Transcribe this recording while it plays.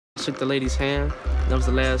shook the lady's hand. That was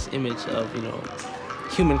the last image of,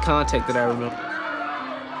 human contact that I remember.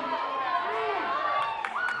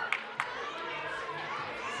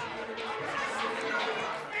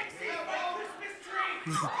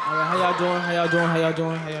 All right, how y'all doing? How y'all doing? How y'all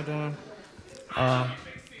doing? How y'all doing?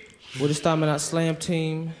 We're the Steinmenauts Slam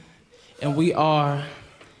team, and we are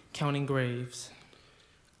counting graves.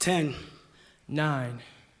 10, 9,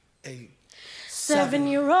 8.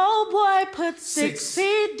 7-year-old boy put 6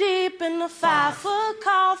 feet deep in a 5-foot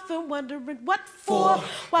coffin, wondering what for,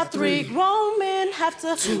 while 3 grown men have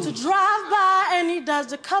to drive by, and he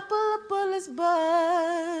dodged a couple of bullets,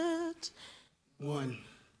 but 1.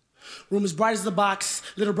 Room as bright as the box,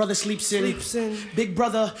 little brother sleeps in. Big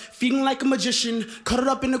brother, feeding like a magician, cuddled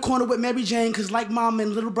up in the corner with Mary Jane, cause like mom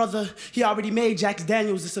and little brother, he already made Jax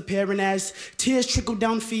Daniels disappearing as tears trickled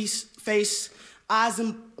down face, eyes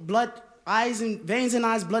and veins and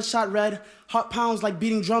eyes bloodshot red, heart pounds like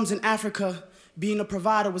beating drums in Africa. Being a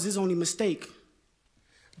provider was his only mistake.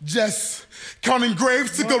 Just counting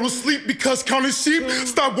graves to go to sleep because counting sheep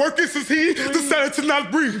stopped working since he decided to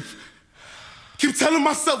not breathe. Keep telling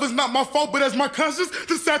myself it's not my fault, but as my conscience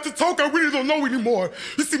decided to talk, I really don't know anymore.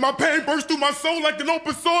 You see, my pain bursts through my soul like an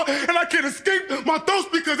open sore, and I can't escape my thoughts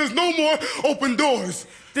because there's no more open doors.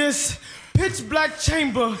 This pitch black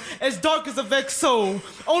chamber, as dark as a vexed soul.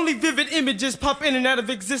 Only vivid images pop in and out of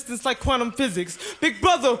existence like quantum physics. Big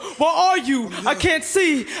brother, where are you? I can't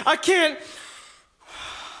see, I can't.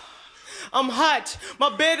 I'm hot.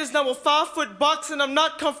 My bed is now a 5-foot box and I'm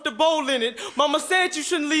not comfortable in it. Mama said you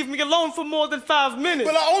shouldn't leave me alone for more than 5 minutes.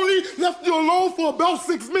 But I only left you alone for about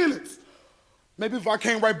 6 minutes. Maybe if I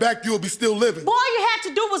came right back, you'll be still living. Boy, all you had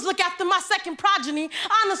to do was look after my second progeny.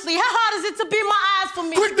 Honestly, how hard is it to be my eyes for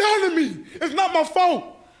me? Quit down to me. It's not my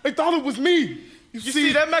fault. They thought it was me. You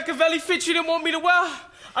see that Machiavelli fit you didn't want me to wear?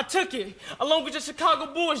 I took it, along with your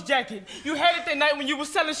Chicago Bulls jacket. You had it that night when you were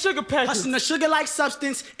selling sugar patches. Hustling a sugar-like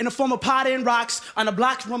substance in the form of powder and rocks on a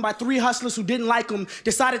block run by 3 hustlers who didn't like him.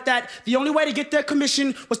 Decided that the only way to get their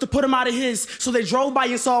commission was to put him out of his. So they drove by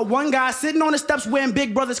and saw one guy sitting on the steps wearing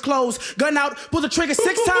Big Brother's clothes, gun out, pull the trigger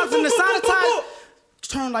 6 times and the sanitizer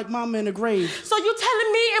turned like mama in the grave. So you telling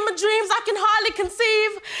me in my dreams I can hardly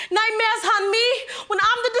conceive? Nightmares haunt me when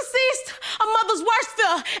I'm the deceased? A mother's worst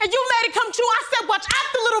fear, and you made it come true. I said watch out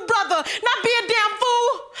the little brother, not be a damn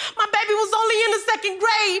fool. My baby was only in the 2nd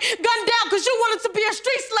grade, gunned down because you wanted to be a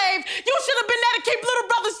street slave. You should have been there to keep little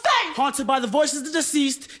brother safe. Haunted by the voices of the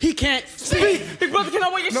deceased, he can't speak. Big brother, can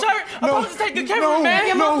I wear your shirt? I'm supposed to take good care of it,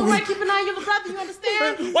 man. Your mom can keep an eye on your little brother, you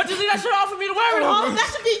understand? Why'd you leave that shirt off for me to wear it, huh? That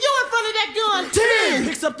should be you in front of that gun. 10.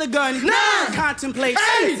 Picks up the gun. 9. Contemplates.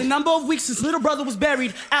 8. The number of weeks since little brother was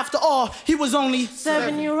buried. After all, he was only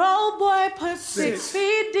 7-year-old boy put 6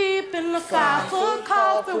 feet deep in a 5-foot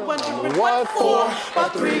coffin, wondering what for. While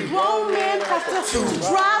 3 grown men have to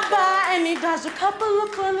drive by, and he dodged a couple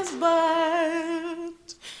of bullets,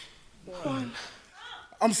 but 1.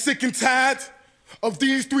 I'm sick and tired of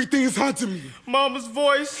these 3 things haunting me. Mama's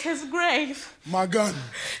voice. His grave. My gun.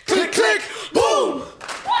 Click, click, boom!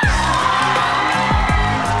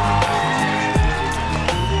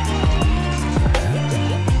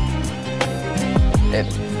 It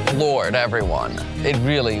floored everyone. It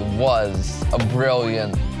really was a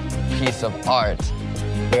brilliant piece of art.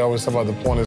 They always talk about the point